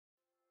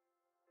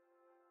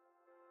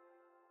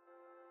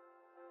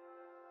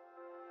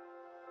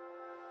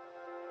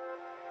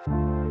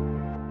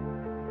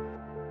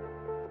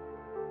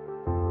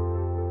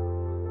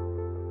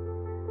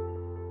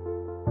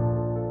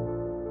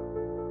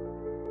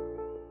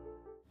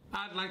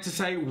I'd like to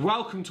say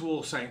welcome to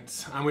All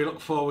Saints, and we look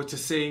forward to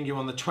seeing you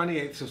on the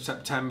 28th of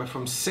September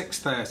from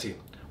 6:30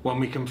 when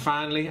we can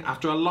finally,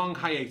 after a long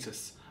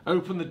hiatus,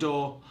 open the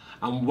door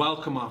and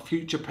welcome our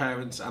future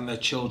parents and their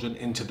children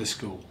into the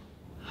school.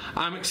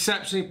 I'm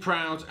exceptionally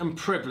proud and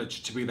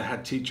privileged to be the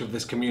head teacher of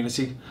this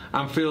community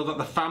and feel that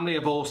the family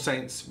of All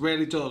Saints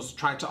really does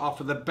try to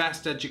offer the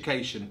best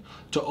education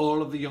to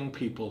all of the young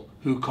people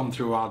who come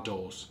through our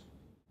doors.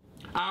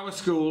 Our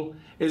school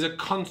is a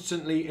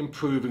constantly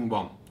improving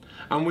one,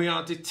 and we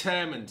are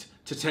determined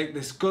to take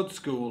this good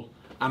school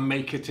and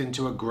make it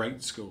into a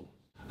great school.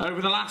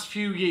 Over the last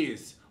few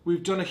years,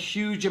 we've done a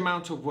huge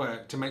amount of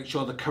work to make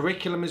sure the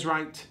curriculum is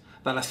right,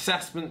 that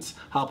assessments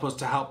help us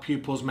to help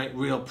pupils make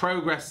real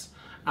progress,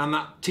 and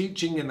that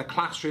teaching in the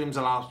classrooms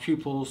allows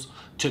pupils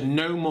to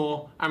know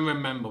more and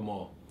remember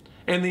more.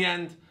 In the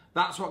end,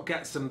 that's what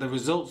gets them the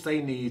results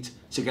they need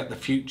to get the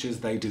futures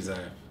they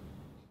deserve.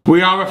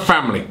 We are a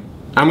family,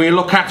 and we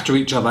look after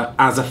each other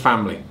as a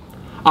family.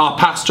 Our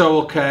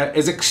pastoral care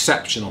is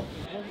exceptional.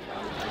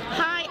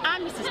 Hi,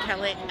 I'm Mrs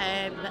Kelly,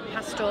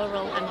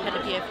 pastoral and head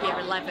of year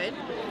 11.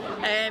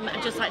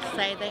 I'd just like to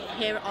say that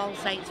here at All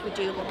Saints we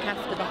do look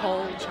after the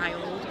whole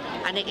child,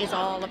 and it is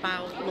all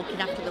about looking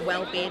after the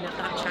well-being of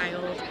that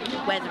child,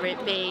 whether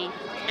it be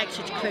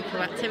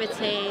extracurricular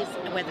activities,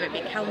 whether it be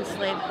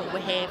counselling, but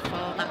we're here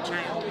for that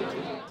child.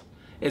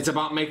 It's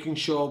about making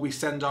sure we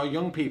send our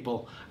young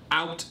people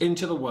out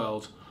into the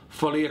world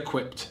fully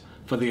equipped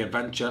for the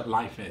adventure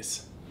life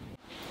is.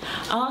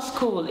 Our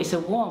school is a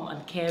warm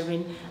and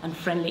caring and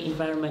friendly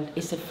environment.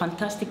 It's a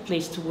fantastic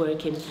place to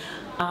work in.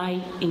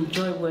 I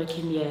enjoy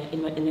working here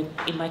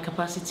in my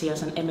capacity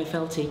as an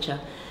MFL teacher.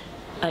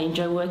 I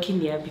enjoy working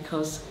here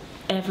because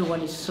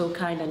everyone is so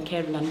kind and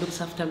caring and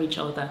looks after each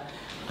other.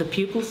 The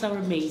pupils are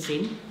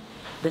amazing,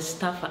 the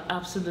staff are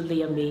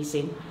absolutely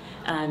amazing,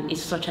 and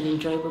it's such an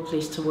enjoyable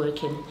place to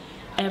work in.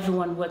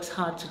 Everyone works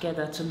hard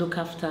together to look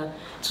after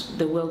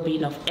the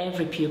well-being of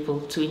every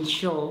pupil, to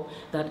ensure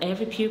that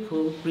every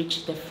pupil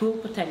reach their full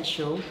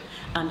potential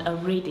and are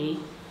ready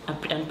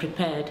and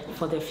prepared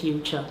for their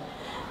future.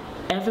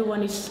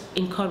 Everyone is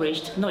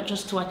encouraged not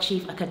just to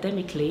achieve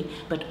academically,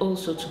 but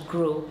also to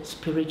grow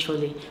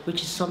spiritually,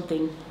 which is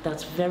something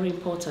that's very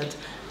important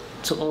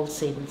to All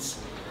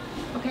Saints.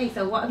 Okay,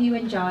 so what have you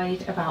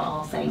enjoyed about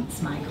All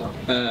Saints, Michael?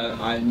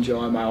 I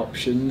enjoy my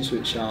options,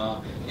 which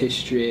are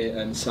history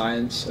and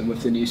science, and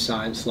with the new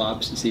science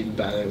labs it's even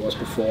better than it was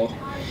before.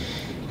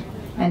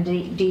 And do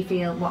you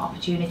feel, what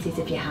opportunities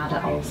have you had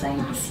at All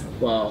Saints?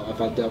 Well, I've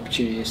had the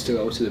opportunities to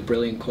go to the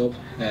Brilliant Club,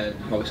 and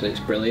obviously it's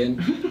brilliant,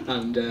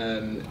 and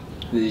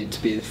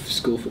to be the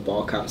school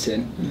football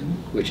captain,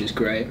 which is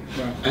great,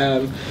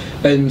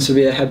 and to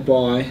be a head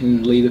boy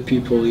and lead a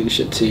pupil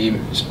leadership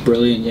team, it's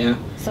brilliant, yeah.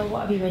 So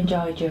what have you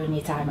enjoyed during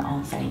your time at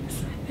All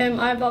Saints?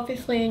 I've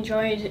obviously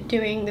enjoyed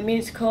doing the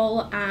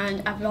musical,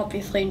 and I've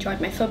obviously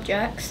enjoyed my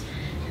subjects,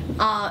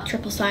 art,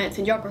 triple science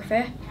and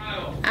geography,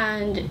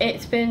 and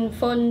it's been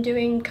fun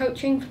doing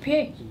coaching for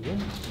PE.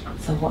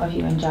 So what have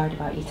you enjoyed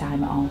about your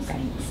time at All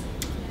Saints?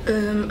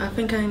 I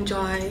think I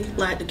enjoy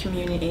the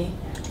community.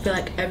 I feel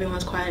like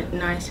everyone's quite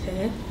nice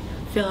here.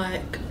 I feel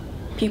like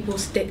people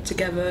stick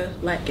together,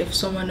 like if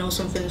someone knows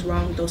something's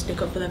wrong, they'll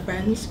stick up for their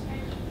friends.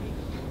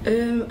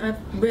 I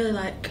really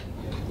like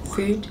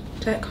food,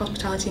 like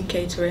hospitality and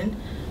catering.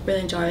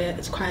 Really enjoy it,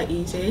 it's quite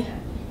easy.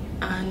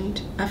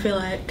 And I feel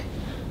like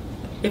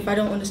if I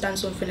don't understand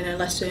something in a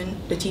lesson,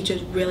 the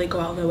teachers really go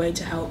out of their way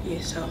to help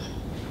you, so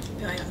I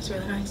feel like that's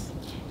really nice.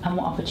 And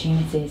what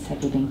opportunities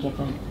have you been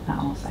given at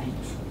All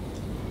Saints?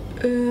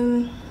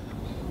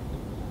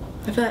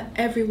 I feel like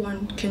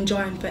everyone can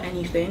join for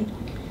anything.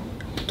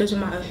 Doesn't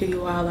matter who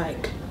you are,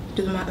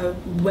 doesn't matter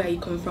where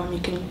you come from, you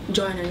can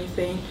join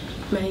anything.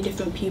 Many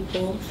different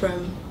people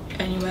from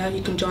anywhere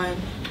you can join.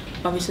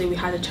 Obviously we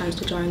had a chance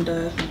to join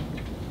the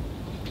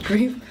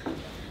group,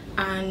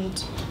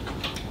 and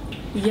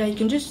yeah, you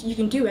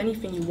can do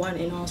anything you want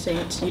in All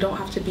Saints. You don't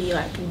have to be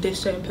like this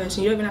certain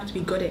person, you don't even have to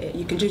be good at it.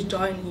 You can just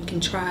join and you can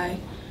try.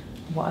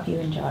 What have you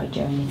enjoyed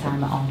during your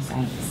time at All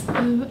Saints?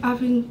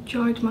 I've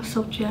enjoyed my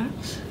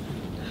subjects,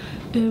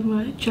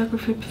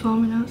 geography,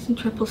 performing arts and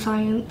triple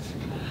science.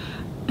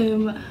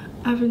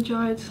 I've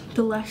enjoyed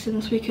the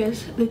lessons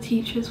because the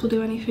teachers will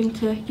do anything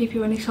to give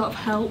you any sort of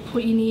help,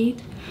 what you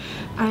need,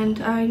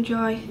 and I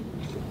enjoy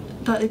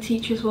that the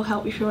teachers will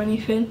help you through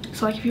anything.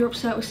 So like if you're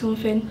upset with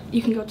something,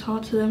 you can go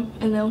talk to them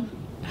and they'll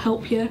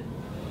help you.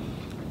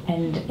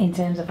 And in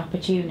terms of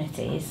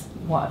opportunities,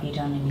 what have you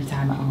done in your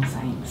time at All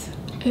Saints?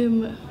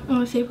 I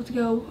was able to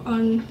go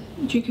on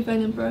Duke of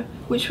Edinburgh,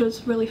 which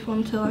was really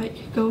fun to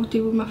go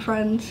do with my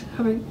friends,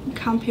 having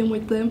camping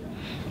with them.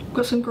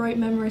 Got some great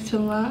memories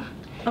from that.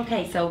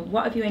 Okay, so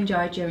what have you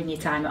enjoyed during your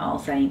time at All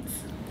Saints?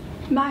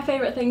 My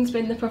favourite thing's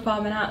been the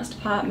performing arts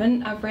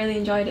department. I've really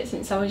enjoyed it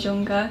since I was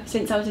younger.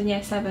 Since I was in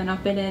year 7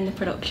 I've been in the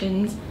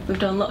productions. We've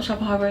done Little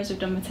Shop of Horrors, we've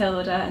done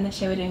Matilda, and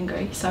this year we're doing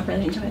Grease, so I've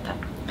really enjoyed that.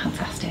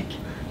 Fantastic.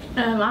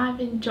 I've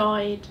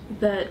enjoyed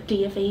the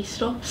D of E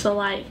stuff, so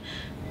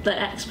the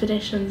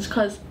expeditions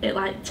because it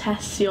like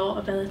tests your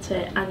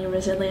ability and your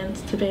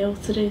resilience to be able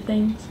to do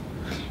things.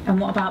 And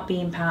what about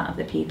being part of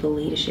the pupil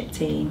leadership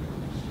team?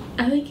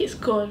 I think it's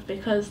good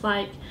because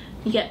like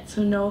you get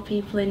to know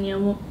people in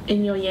your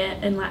year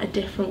in like a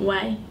different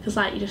way, because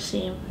like you just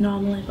see them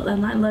normally, but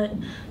then like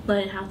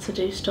learn how to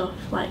do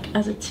stuff like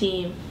as a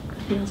team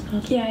feels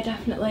good. Yeah,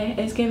 definitely.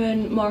 It's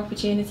given more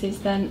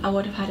opportunities than I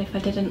would have had if I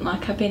didn't.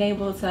 Like I've been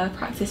able to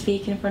practice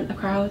speaking in front of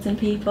crowds and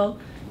people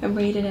and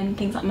reading in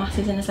things like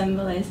masses and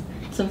assemblies,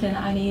 something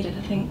that I needed,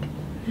 I think.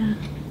 Yeah.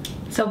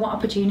 So what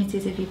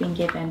opportunities have you been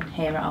given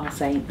here at All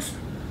Saints?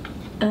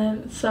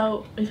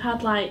 So we've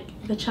had like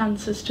the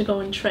chances to go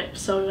on trips,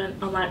 so we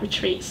went on like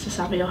retreats to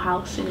Savio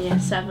House in year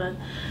 7,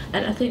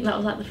 and I think that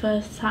was like the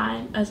first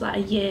time as like a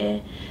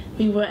year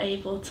we were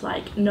able to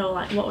like know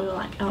like what we were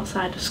like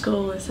outside of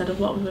school instead of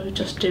what we were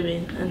just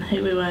doing and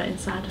who we were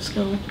inside of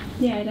school.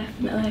 Yeah,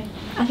 definitely.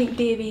 I think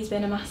DAV's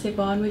been a massive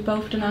one. We've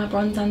both done our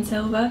bronze and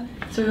silver,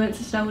 so we went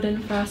to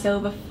Snowdon for our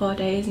silver for 4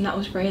 days and that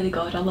was really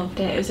good. I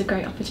loved it. It was a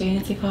great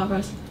opportunity for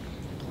us.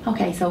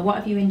 Okay, so what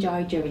have you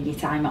enjoyed during your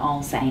time at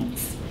All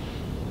Saints?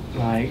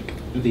 Like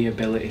the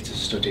ability to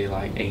study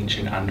like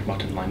ancient and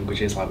modern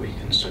languages, like we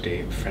can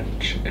study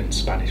French and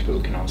Spanish, but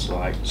we can also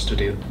like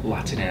study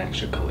Latin and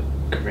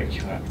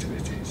extracurricular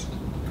activities.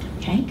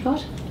 Okay,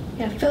 good.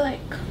 Yeah, I feel like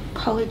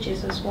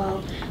colleges as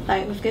well.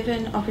 Like we've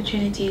given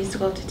opportunities to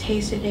go to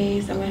taster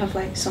days and we have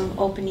like some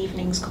open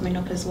evenings coming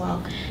up as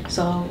well.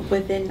 So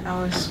within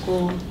our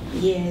school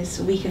years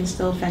we can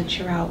still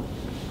venture out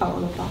of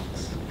the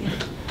box. Yeah.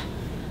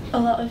 A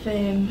lot of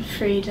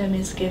freedom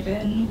is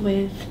given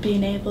with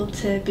being able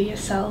to be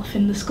yourself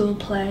in the school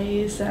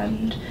plays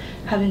and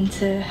having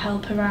to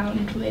help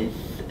around with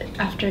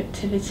after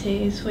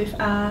activities with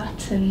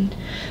art, and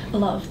a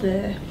lot of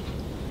the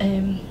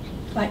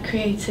like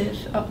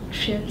creative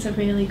options are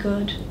really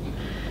good.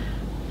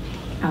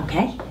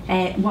 Okay,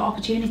 what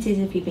opportunities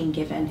have you been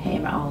given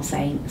here at All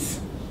Saints?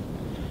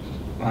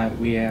 Like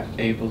we are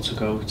able to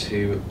go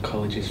to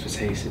colleges for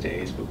taster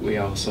days, but we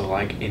also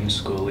like in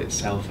school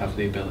itself have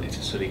the ability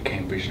to study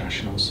Cambridge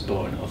National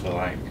Sport and other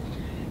like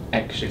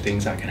extra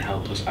things that can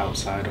help us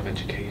outside of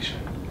education.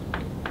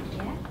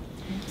 Yeah.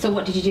 So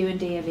what did you do in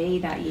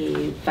DAV that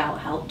you felt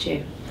helped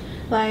you?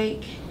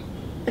 Like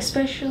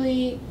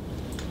especially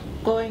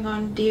going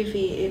on DAV,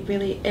 it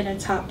really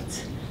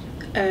tapped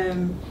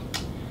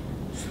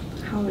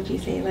how would you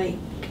say, like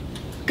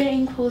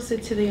getting closer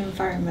to the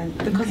environment,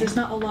 because there's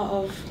not a lot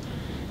of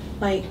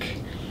like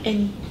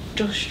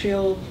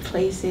industrial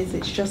places.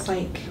 It's just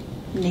like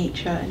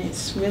nature and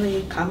it's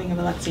really calming and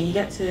relaxing. You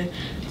get to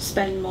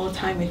spend more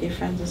time with your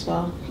friends as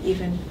well,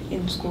 even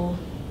in school.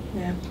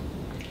 Yeah.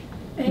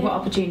 What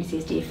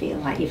opportunities do you feel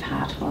like you've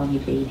had while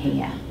you've been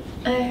here?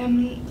 A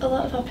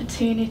lot of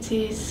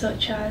opportunities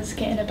such as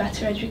getting a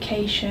better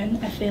education.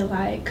 I feel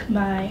like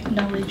my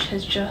knowledge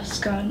has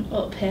just gone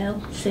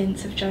uphill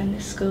since I've joined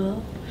this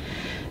school,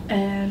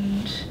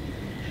 and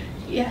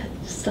yeah,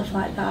 stuff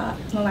like that.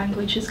 My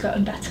language has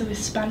gotten better with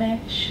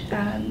Spanish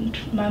and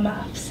my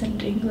maths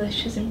and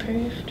English has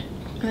improved.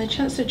 And the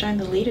chance to join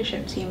the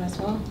leadership team as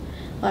well.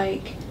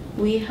 Like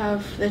we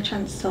have the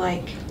chance to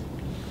like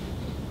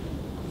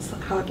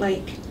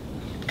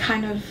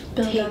kind of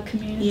build our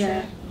community.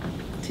 Yeah,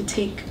 to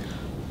take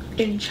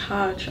in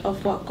charge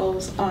of what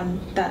goes on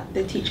that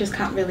the teachers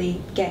can't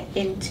really get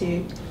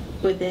into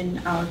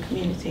within our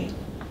community.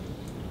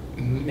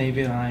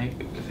 Maybe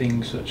like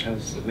things such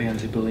as the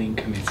anti-bullying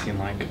committee and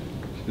like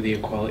the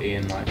equality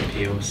and like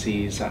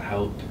POCs that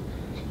help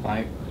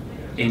like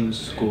in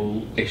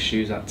school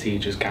issues that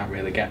teachers can't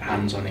really get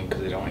hands on in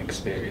because they don't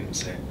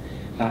experience it.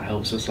 That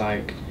helps us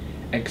like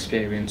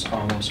experience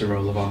almost a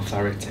role of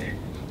authority,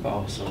 but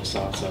also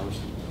sort of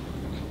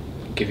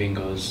giving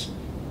us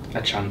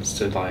a chance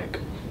to like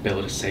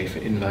build a safer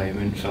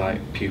environment for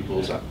like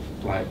pupils that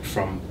like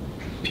from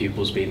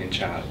pupils being in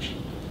charge.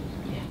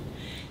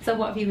 So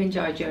what have you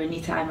enjoyed during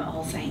your time at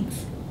All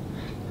Saints?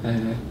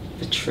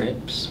 The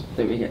trips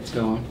that we get to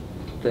go on,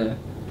 the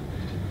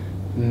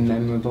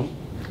memorable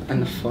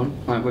and the fun.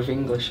 Like with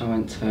English I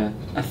went to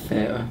a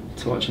theatre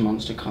to watch a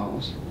Monster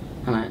Calls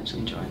and I actually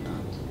enjoyed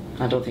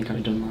that. I don't think I'd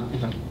have done that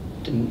if I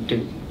didn't do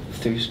it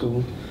through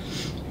school.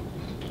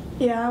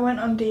 Yeah, I went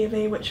on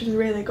DAV, which was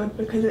really good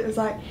because it was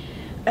like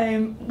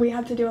we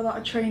had to do a lot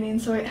of training,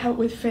 so it helped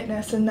with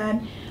fitness, and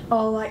then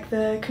all like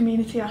the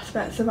community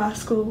aspects of our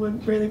school were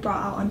really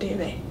brought out on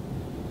DAV.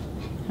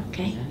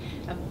 Okay.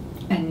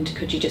 And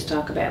could you just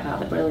talk a bit about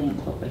the Brilliant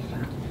Club with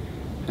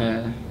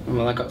that?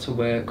 Well, I got to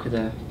work with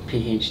a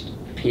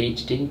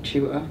PhD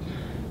tutor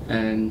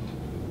and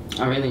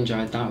I really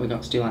enjoyed that. We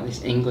got to do like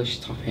this English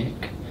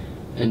topic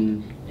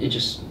and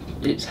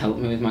it's helped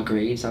me with my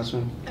grades as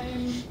well.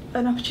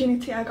 An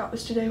opportunity I got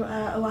was to do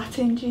a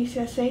Latin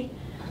GCSE.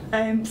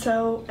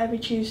 So every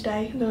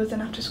Tuesday there was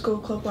an after school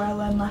club where I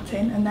learned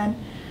Latin, and then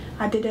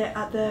I did it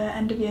at the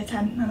end of year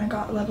 10 and I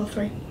got level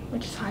 3,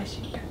 which is highest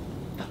you can get.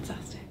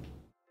 Fantastic.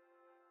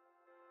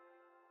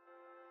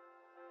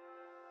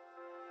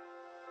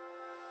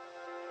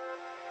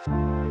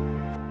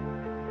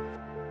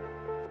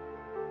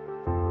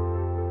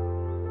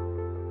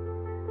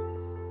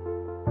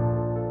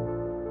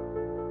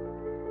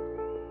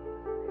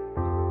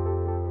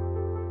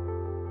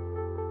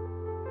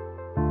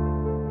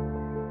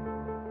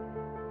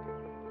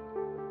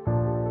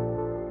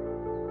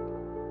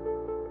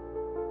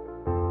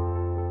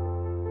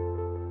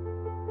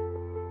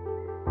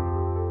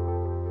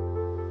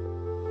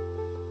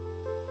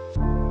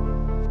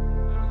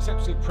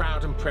 exceptionally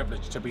proud and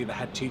privileged to be the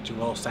head teacher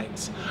of All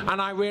Saints,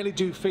 and I really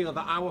do feel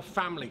that our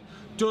family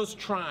does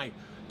try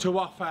to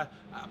offer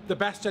the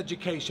best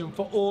education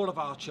for all of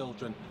our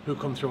children who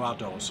come through our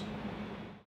doors.